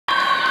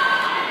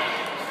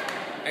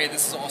Hey,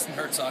 this is Austin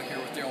Herzog here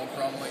with Daryl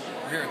Grumley.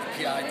 We're here at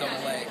the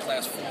PIAA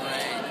Class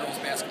 4A girls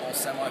basketball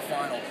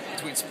semifinal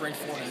between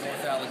Springford and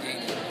North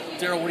Allegheny.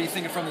 Daryl, what are you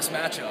thinking from this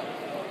matchup?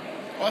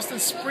 Austin,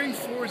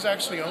 Springford's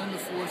actually owned the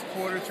fourth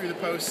quarter through the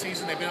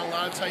postseason. They've been in a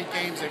lot of tight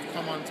games. They've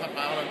come out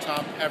on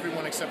top,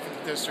 everyone except for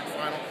the district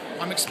final.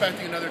 I'm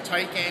expecting another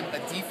tight game, a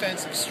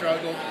defensive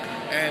struggle,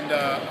 and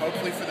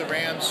hopefully for the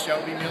Rams,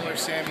 Shelby Miller,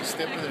 Sammy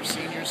Stipper, their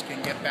seniors,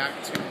 can get back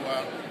to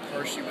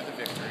Hershey with a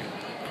victory.